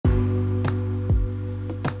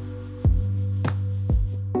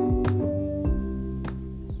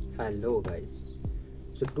Hello guys.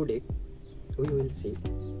 So today we will see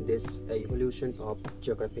this evolution of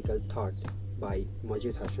geographical thought by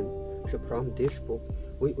Majid Hassan. So from this book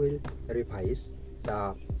we will revise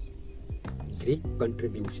the Greek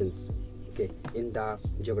contributions in the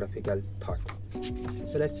geographical thought.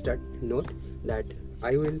 So let's start. Note that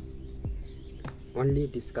I will only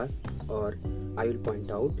discuss or I will point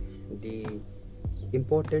out the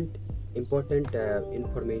important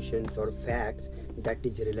informations or facts that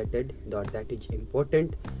is related or that is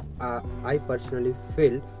important. I personally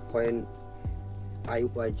feel when I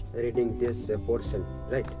was reading this portion,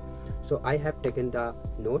 right? So I have taken the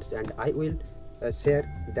notes and I will share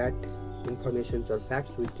that informations or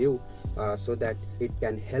facts with you so that it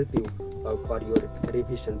can help you for your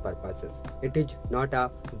revision purposes. It is not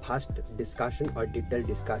a vast discussion or detailed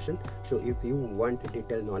discussion, so if you want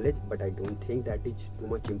detailed knowledge, but I don't think that is too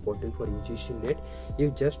much important for UGC net,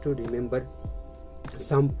 you just to remember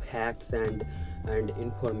some facts and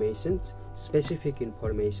informations, specific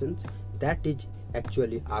informations that is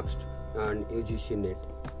actually asked on UGC net.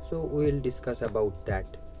 So we will discuss about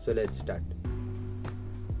that. So let's start.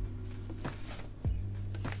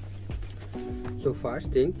 So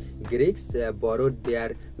first thing, Greeks borrowed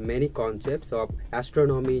their many concepts of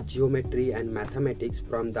astronomy, geometry and mathematics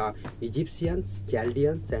from the Egyptians,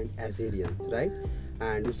 Chaldeans and Assyrians, right?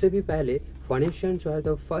 And उससे भी पहले Phoenicians were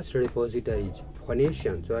the first repositories.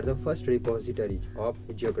 Phoenicians were the first repositories of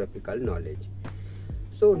geographical knowledge.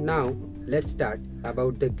 So now let's start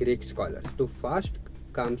about the Greek scholars. So first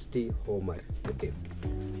comes the Homer. Okay.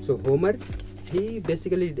 So Homer, he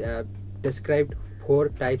basically described 4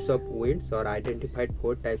 types of winds or identified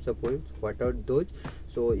 4 types of winds. What are those?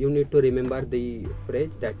 So you need to remember the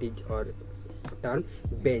phrase that is or term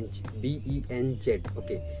bench, B-E-N-Z.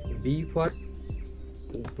 Okay, B for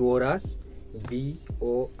Boreas,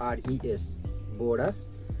 B-O-R-E-S, Boreas.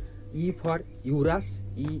 E for Eurus,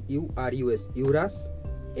 E-U-R-U-S, Eurus.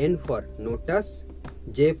 N for Notus,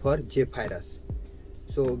 J for Zephyrus.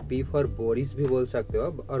 So B for Boreas भी बोल सकते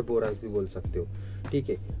हो और borers भी बोल सकते हो, ठीक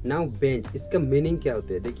है. नाउ बेंच, इसका मीनिंग क्या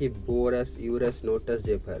होता है? देखिए बोरस, यूरस, नोटस,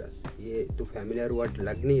 जेफरस, ये तो फैमिलियर वर्ड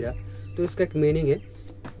लग नहीं रहा, तो इसका एक मीनिंग है.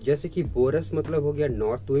 जैसे कि बोरस मतलब हो गया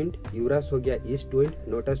नॉर्थ विंड, यूरस हो गया ईस्ट विंड,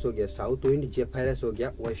 नोटस हो गया साउथ विंड, जेफरस हो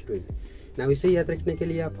गया वेस्ट विंड. नाउ इसे याद रखने के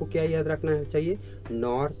लिए आपको क्या याद रखना चाहिए?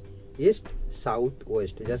 North east south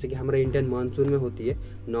west. जैसे कि हमारे इंडियन मानसून में होती है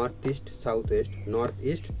north east south west, north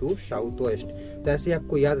east to south west, तो ऐसे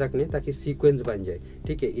आपको याद रखने ताकि सीक्वेंस बन जाए,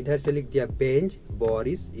 ठीक है. इधर से लिख दिया बेंज,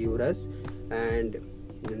 Boreas, Eurus and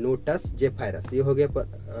Notus, Zephyrus, ये हो गया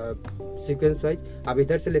सीक्वेंस वाइज. अब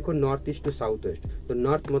इधर से लिखो north east to south west, तो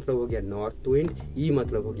नॉर्थ मतलब हो गया नॉर्थ विंड, ई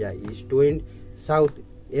मतलब हो गया ईस्ट विंड, साउथ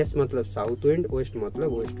एस मतलब साउथ विंड, वेस्ट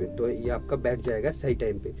मतलब वेस्ट विंड. तो ये आपका बैठ जाएगा सही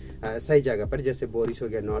टाइम पे, सही जगह पर. जैसे बोरिस हो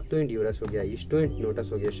गया नॉर्थ विंड, यूरस हो गया ईस्ट विंड, नोटस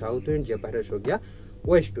हो गया साउथ विंड, जेफायरस हो गया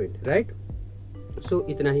वेस्ट विंड, राइट. सो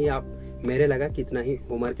इतना ही आप, मेरे लगा कि इतना ही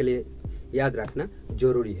होमवर्क के लिए याद रखना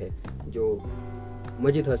जरूरी है, जो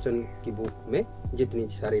मजीद हसन की बुक में जितनी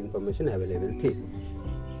सारी इंफॉर्मेशन अवेलेबल थी.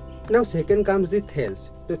 Now second comes the Thales.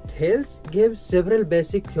 तो Thales gave several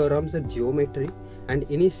basic theorems of geometry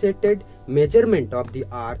and initiated measurement of the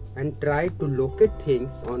earth and tried to locate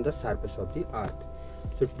things on the surface of the earth.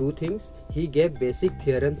 So 2 things, he gave basic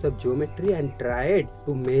theorems of geometry and tried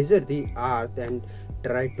to measure the earth and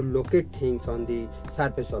tried to locate things on the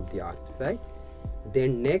surface of the earth, right?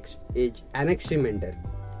 Then next is Anaximander.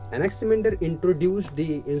 Anaximander introduced the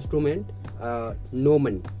instrument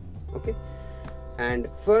gnomon, okay, and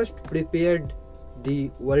first prepared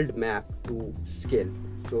the world map to scale.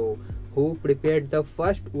 So who prepared the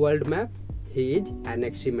first world map? He is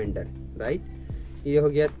Anaximander, right? ये हो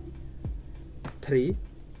गया 3.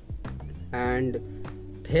 And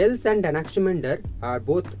Thales and Anaximander are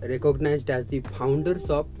both recognized as the founders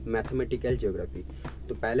of mathematical geography.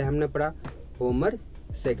 तो पहले हमने पढ़ा Homer,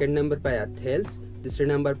 second number पे आया Thales, तीसरे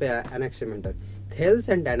नंबर पे आया Anaximander. Thales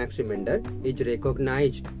and Anaximander is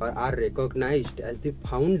recognized or are recognized as the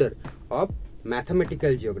founder of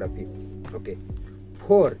mathematical geography. Okay.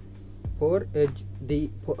 4 is the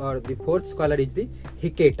fourth scholar is the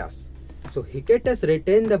Hecataeus. So Hecataeus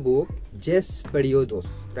written the book Periodos,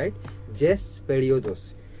 right? Periodos.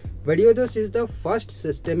 Periodos is the first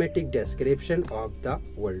systematic description of the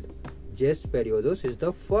world. Periodos is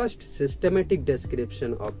the first systematic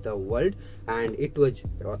description of the world and it was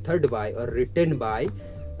authored by or written by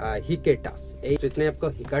Hecataeus. तो इतने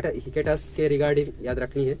आपको Hecataeus के regarding याद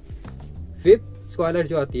रखनी है. 5th scholar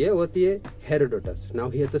जो आती है वो होती है हेरोडोटस.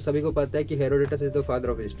 नाउ ये तो सभी को पता है कि Herodotus is the father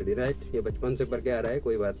of history, right? ये बचपन से पढ़ के आ रहा है,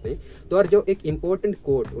 कोई बात नहीं. तो और जो एक इम्पोर्टेंट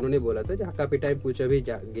कोट उन्होंने बोला था, जहाँ काफी टाइम पूछा भी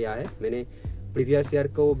गया है, मैंने प्रीवियस ईयर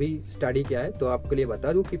को भी स्टडी किया है, तो आपके लिए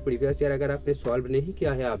बता दूं कि प्रीवियस ईयर अगर आपने सॉल्व नहीं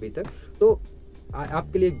किया है अभी तक, तो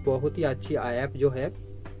आपके लिए एक बहुत ही अच्छी ऐप जो है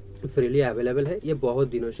फ्रीली अवेलेबल है। ये बहुत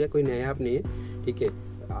दिनों से कोई नया ऐप नहीं है, ठीक है।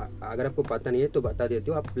 अगर आपको पता नहीं है तो बता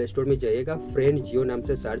देती हूँ, आप प्ले स्टोर में जाइएगा, फ्रेंड जियो नाम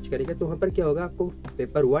से सर्च करेंगे तो वहाँ पर क्या होगा, आपको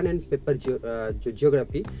पेपर 1 एंड पेपर जो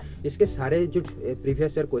जियोग्राफी, इसके सारे जो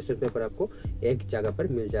प्रीवियस ईयर क्वेश्चन पेपर आपको एक जगह पर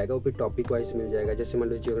मिल जाएगा। वो भी टॉपिक वाइज मिल जाएगा। जैसे मान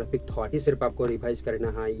लो जियोग्राफिक थॉट ही सिर्फ आपको रिवाइज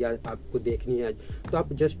करना है या आपको देखनी है, तो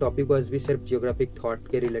आप जस्ट टॉपिक वाइज भी सिर्फ जियोग्राफिक थॉट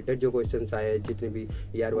के रिलेटेड जो क्वेश्चन आए जितने भी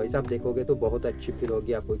ईयर वाइज आप देखोगे तो बहुत अच्छी फील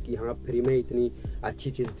होगी आपको कि हाँ फ्री में इतनी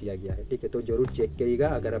अच्छी चीज़ दिया गया है, ठीक है। तो जरूर चेक करिएगा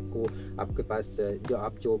अगर आपके पास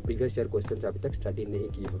जो प्रीवियस ईयर क्वेश्चन अभी तक स्टडी नहीं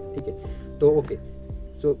किए हो, ठीक है। तो okay,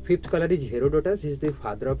 so fifth scholar is Herodotus. He is the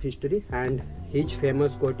father of history and his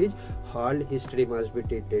famous quote is all history must be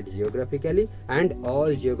treated geographically and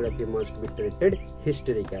all geography must be treated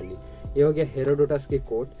historically. ये हो गया Herodotus की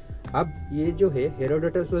coat. अब ये जो है,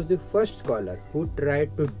 Herodotus was the first scholar who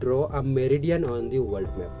tried to draw a meridian on the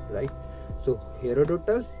world map, right? So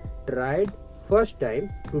Herodotus tried first time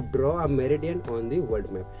to draw a meridian on the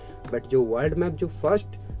world map, but जो world map जो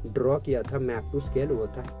first draw किया था map to scale वो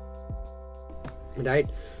था, right.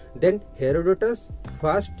 Then Herodotus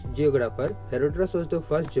was the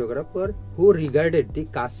first geographer who regarded the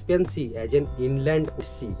Caspian Sea as an inland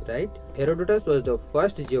sea, right? Herodotus was the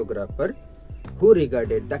first geographer who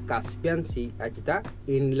regarded the Caspian Sea as the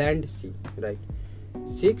inland sea, right?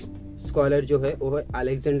 Sixth scholar जो है वो है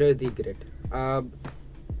Alexander the great. अब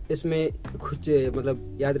इसमें कुछ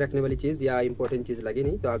मतलब याद रखने वाली चीज़ या इंपॉर्टेंट चीज़ लगी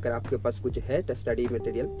नहीं, तो अगर आपके पास कुछ है स्टडी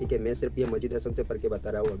मटेरियल, ठीक है, मैं सिर्फ ये मजीद हसन से पढ़ के बता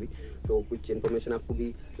रहा हूँ अभी, तो कुछ इन्फॉर्मेशन आपको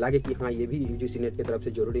भी लगे कि हाँ ये भी यूजीसी नेट की तरफ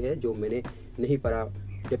से ज़रूरी है जो मैंने नहीं पढ़ा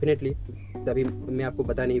डेफिनेटली, तभी मैं आपको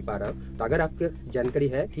बता नहीं पा रहा हूँ। तो अगर आपको जानकारी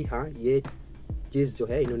है कि हाँ ये चीज़ जो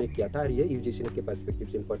है इन्होंने किया था और ये यूजीसी नेट के पर्सपेक्टिव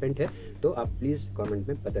से इंपॉर्टेंट है, तो आप प्लीज़ कमेंट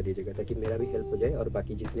में बता दीजिएगा ताकि मेरा भी हेल्प हो जाए और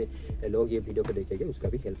बाकी जितने लोग ये वीडियो को देखेंगे उसका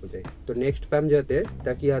भी हेल्प हो जाए। तो नेक्स्ट पे हम जाते हैं,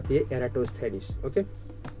 ताकि आती है एराटोस्थेनिस। ओके,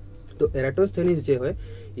 तो एराटोस्थेनिस जो है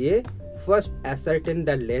ये first ascertain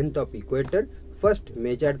the length of equator, first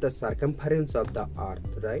measure the circumference of the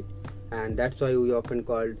earth, right? And that's why we often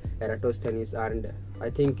called Eratosthenes, and I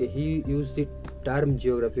think he used the term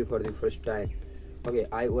geography for the first time. Okay,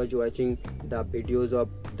 I was watching the videos of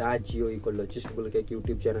the geoecologist बोल के एक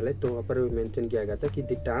YouTube channel है, तो वहाँ पर mention किया गया था कि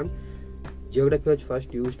the term geography was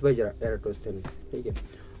first used by Eratosthenes, ठीक है।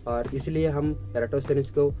 और इसलिए हम एराटोस्थेनिस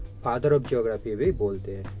को फादर ऑफ जियोग्राफी भी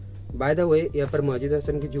बोलते हैं। बाय द वे, यहाँ पर मौजूद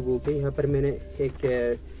हसन की जो बुक है, यहाँ पर मैंने एक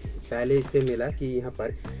पहले इससे मिला कि यहाँ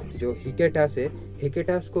पर जो हिकेटास है,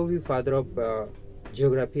 हिकेटास को भी फादर ऑफ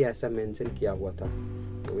जियोग्राफी ऐसा मेंशन किया हुआ था,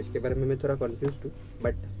 तो इसके बारे में मैं थोड़ा कंफ्यूज हूँ,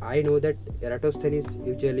 but I know that एराटोस्थेनिस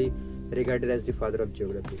usually regarded as the father of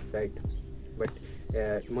geography, right.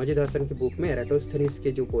 But मौजूद हसन की बुक में एराटोस्थेनिस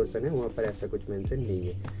के जो पोर्शन है वहाँ पर ऐसा कुछ मेंशन नहीं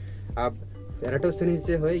है। अब एराटोस्थेनिस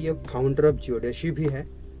जो है ये फाउंडर ऑफ जियोडेसी भी है,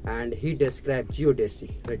 and he describe geodesy,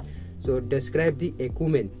 right. So describe the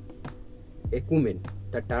ecumene,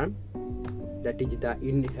 the term that is the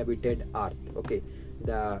inhabited earth, okay,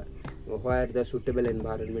 where the suitable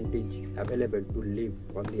environment is available to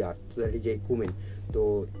live on the earth, so that is ecumen. So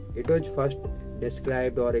it was first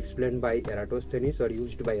described or explained by Eratosthenes or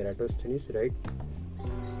used by Eratosthenes, right?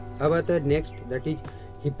 अब आता है next, that is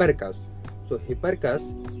Hipparchus. So Hipparchus,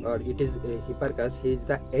 or it is Hipparchus, he is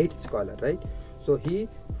the 8th scholar, right? So he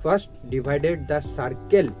first divided the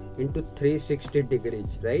circle into 360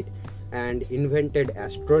 degrees, right, and invented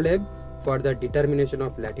astrolabe for the determination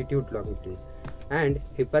of latitude, longitude. And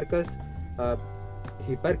Hipparchus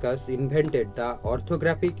invented the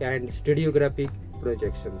orthographic and stereographic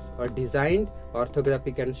projections, or designed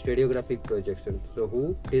orthographic and stereographic projections. So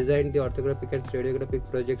who designed the orthographic and stereographic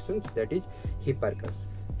projections? That is Hipparchus,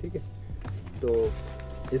 ठीक है। तो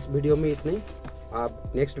इस video में इतना ही।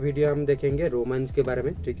 आप next video हम देखेंगे romance के बारे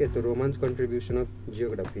में, ठीक है। तो रोमांस कंट्रीब्यूशन ऑफ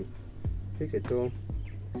जियोग्राफी, ठीक है। तो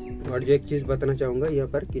और जो एक चीज़ बताना चाहूँगा यहाँ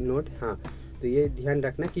पर कि नोट, हाँ, तो ये ध्यान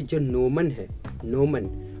रखना कि जो नोमन है, नोमन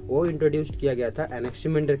वो इंट्रोड्यूस किया गया था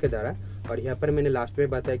एनेक्सिमेंडर के द्वारा, और यहाँ पर मैंने लास्ट में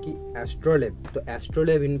बताया कि एस्ट्रोलेब, तो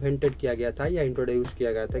एस्ट्रोलेब इन्वेंटेड किया गया था या इंट्रोड्यूस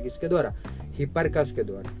किया गया था किसके द्वारा? हिप्पार्कस के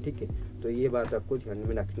द्वारा, ठीक है। तो ये बात आपको ध्यान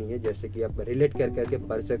में रखनी है, जैसे कि आप रिलेट कर करके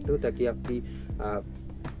पढ़ सकते हो ताकि आपकी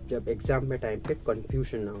जब एग्जाम में टाइम पे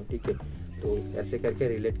कंफ्यूजन ना हो, ठीक है। तो ऐसे करके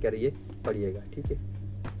रिलेट करिए, पढ़िएगा, ठीक है।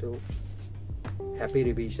 तो happy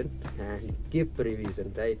revision and keep revision,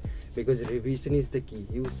 right, because revision is the key.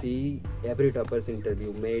 You see every topper's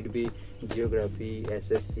interview, may it be geography,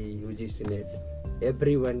 SSC, UGC net,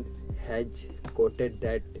 everyone has quoted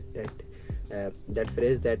that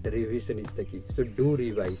phrase, that revision is the key. So do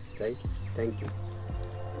revise, right? Thank you.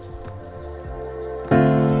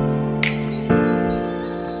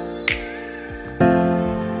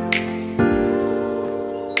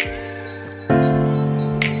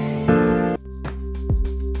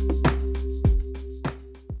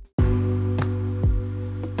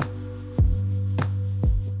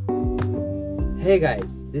 Hey guys,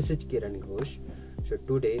 this is Kiran Ghosh. So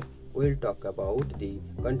today we'll talk about the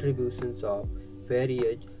contributions of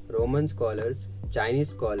various Roman scholars, Chinese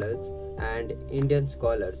scholars and Indian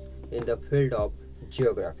scholars in the field of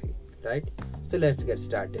geography, right? So let's get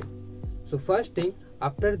started. So first thing,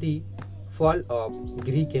 after the fall of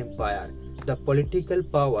Greek Empire, the political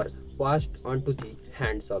power passed onto the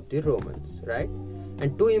hands of the Romans, right?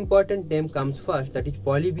 And two important names comes first, that is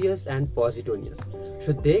Polybius and Posidonius.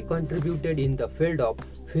 So they contributed in the field of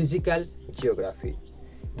physical geography.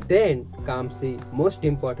 Then comes the most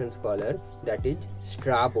important scholar, that is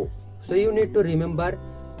Strabo. So you need to remember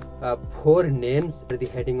four names at the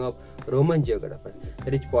heading of Roman geographers,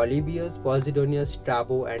 that is Polybius, Posidonius,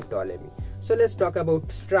 Strabo and Ptolemy. So let's talk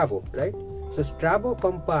about Strabo, right? So Strabo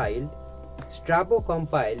compiled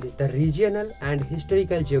the regional and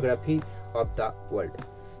historical geography of the world.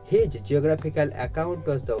 His geographical account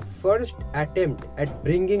was the first attempt at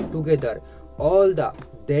bringing together all the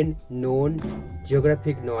then known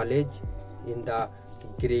geographic knowledge in the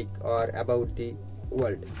Greek or about the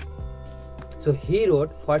world. So he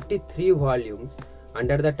wrote 43 volumes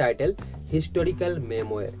under the title Historical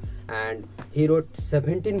Memoir, and he wrote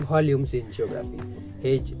 17 volumes in geography.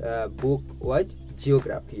 His book was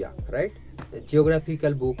Geographia, right? The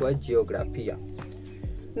geographical book was Geographia.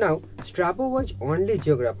 Now, Strabo was only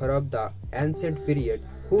geographer of the ancient period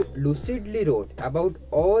who lucidly wrote about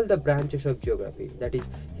all the branches of geography, that is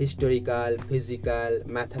historical, physical,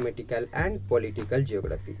 mathematical and political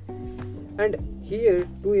geography. And here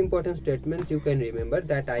two important statements you can remember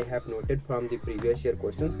that I have noted from the previous year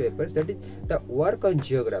question papers, that is the work on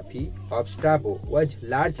geography of Strabo was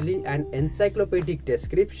largely an encyclopedic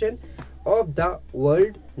description of the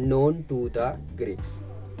world known to the Greeks,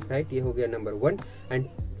 right? ये हो गया number one. And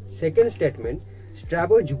second statement,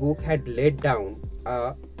 Strabo's book had laid down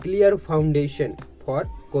a clear foundation for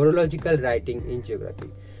chronological writing in geography.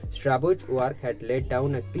 Strabo's work had laid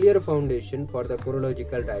down a clear foundation for the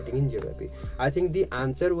chronological writing in geography. I think the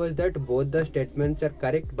answer was that both the statements are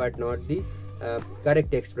correct but not the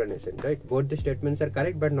correct explanation, right? Both the statements are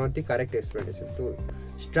correct but not the correct explanation. So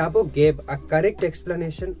Strabo gave a correct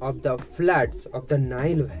explanation of the floods of the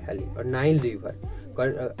Nile Valley or Nile River,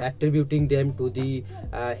 attributing them to the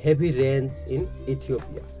heavy rains in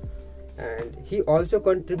Ethiopia. And he also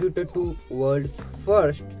contributed to world's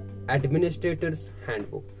first administrator's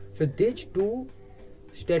handbook. So these two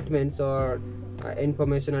statements or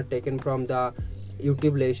information are taken from the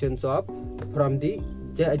YouTube lessons from the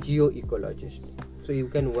geoecologist. So you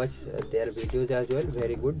can watch their videos as well.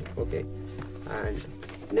 Very good. Okay. And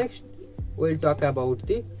next we'll talk about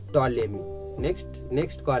the Ptolemy.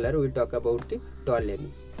 Next scholar will talk about the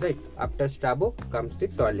Ptolemy, right? After Strabo comes the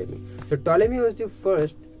Ptolemy. So Ptolemy was the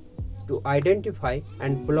first to identify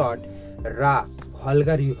and plot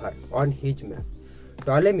Volga River on his map.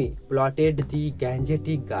 Ptolemy plotted the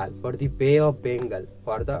Gangetic Gulf for the Bay of Bengal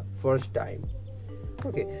for the first time.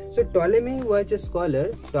 Okay, so Ptolemy was a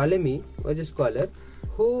scholar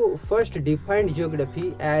who first defined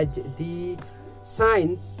geography as the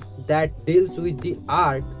science that deals with the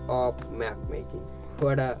art of map making.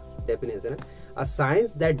 What a definition! A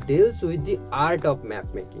science that deals with the art of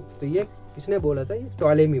map making. तो ये किसने बोला था? ये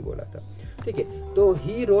Ptolemy बोला था. ठीक है. तो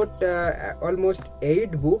he wrote almost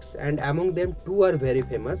 8 books, and among them 2 are very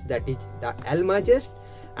famous. That is the Almagest,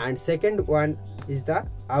 and second one is the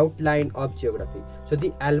Outline of Geography. So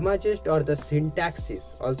the Almagest or the Syntaxis,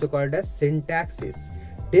 also called as Syntaxis,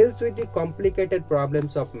 deals with the complicated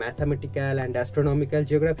problems of mathematical and astronomical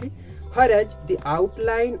geography, whereas the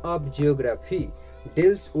Outline of Geography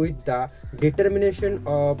deals with the determination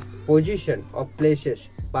of position of places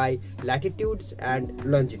by latitudes and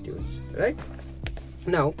longitudes, right?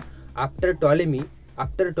 Now, after Ptolemy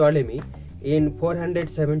in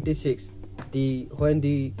 476, when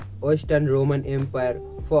the Western Roman Empire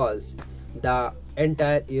falls, the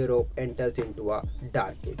entire Europe enters into a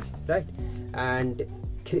dark age, right? And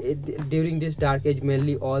during this dark age,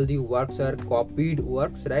 mainly all the works are copied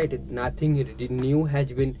works, right? Nothing new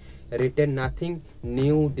has been written, nothing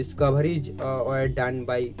new discoveries were done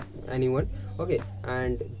by anyone. Okay,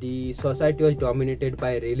 and the society was dominated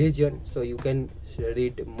by religion. So you can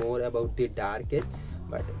read more about the dark age,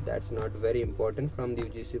 but that's not very important from the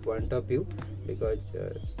UGC point of view, because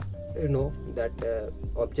you know that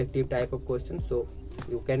objective type of question, so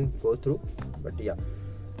you can go through. But yeah,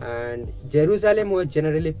 and Jerusalem was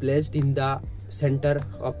generally placed in the center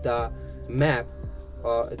of the map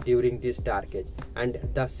during this dark age, and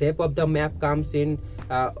the shape of the map comes in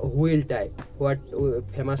wheel type, what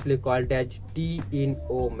famously called as T in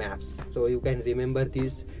O maps. So you can remember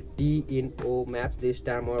these TINO maps, this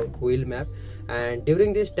term, or wheel map. And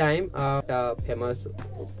during this time, a famous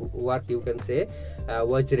work you can say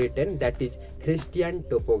was written, that is Christian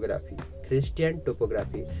topography.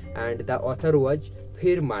 And the author was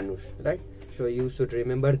Firmanus, right? So you should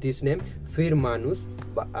remember this name, Firmanus,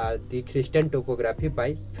 the Christian topography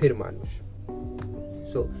by Firmanus.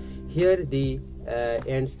 So here the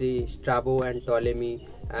ends the Strabo and Ptolemy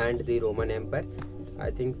and the Roman Empire. I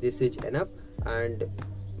think this is enough, and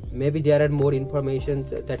maybe there are more information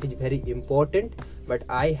that is very important, but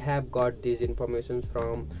I have got these informations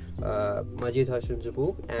from Majid Hassan's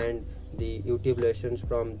book and the YouTube lessons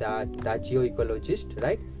from the geoecologist,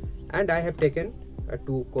 right? And I have taken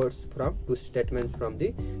two statements from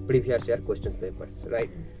the previous year question papers, right?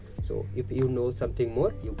 So if you know something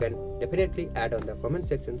more, you can definitely add on the comment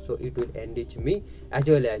section, so it will enrich me as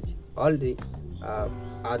well as all the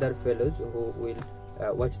other fellows who will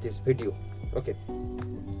watch this video. Okay,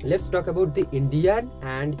 let's talk about the Indian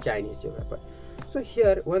and Chinese geographer. So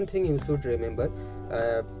here one thing you should remember,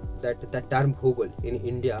 that the term Bhugol in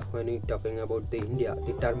India, when we talking about the India,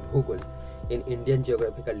 the term Bhugol in Indian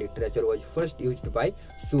geographical literature was first used by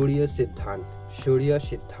Surya Siddhant,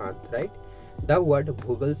 right? The word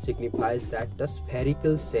Bhugol signifies that the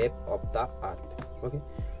spherical shape of the earth. Okay,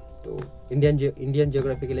 तो Indian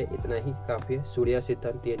geography के लिए इतना ही काफी है। सूर्य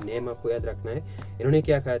सिद्धांत, ये name आपको याद रखना है। इन्होंने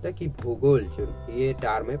क्या कहा था कि भूगोल जो ये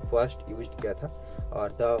टर्म है फर्स्ट यूज किया था, और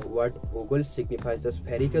the word bhugol signifies the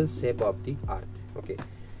spherical shape of the earth. Okay,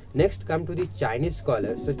 next come to the Chinese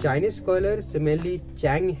scholars. So Chinese scholars, mainly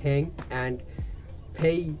Chang Heng and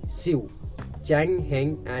Fei Xiu,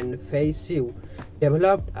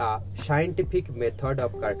 developed a scientific method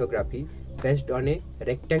of cartography based on a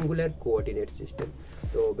rectangular coordinate system.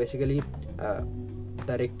 So basically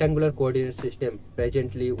the rectangular coordinate system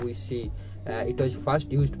presently we see it was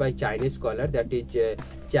first used by Chinese scholar, that is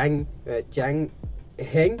Chang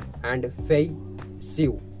Heng and Fei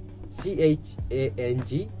Xiu,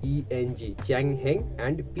 CHANGENG, Chang Heng,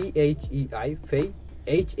 and PHEI Fei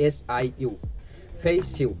HSIU, Fei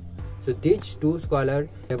Xiu. So these two scholars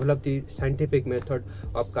developed the scientific method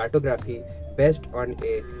of cartography based on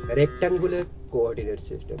a rectangular coordinate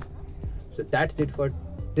system. So that's it for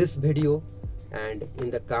this video, and in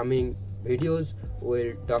the coming videos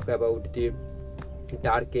we'll talk about the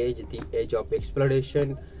Dark Age, the age of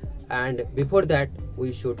exploration, and before that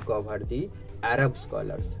we should cover the Arab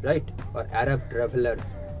scholars, right, or Arab travelers,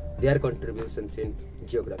 their contributions in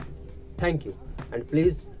geography. Thank you, and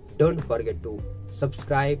please don't forget to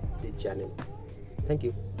subscribe the channel. Thank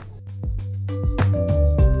you.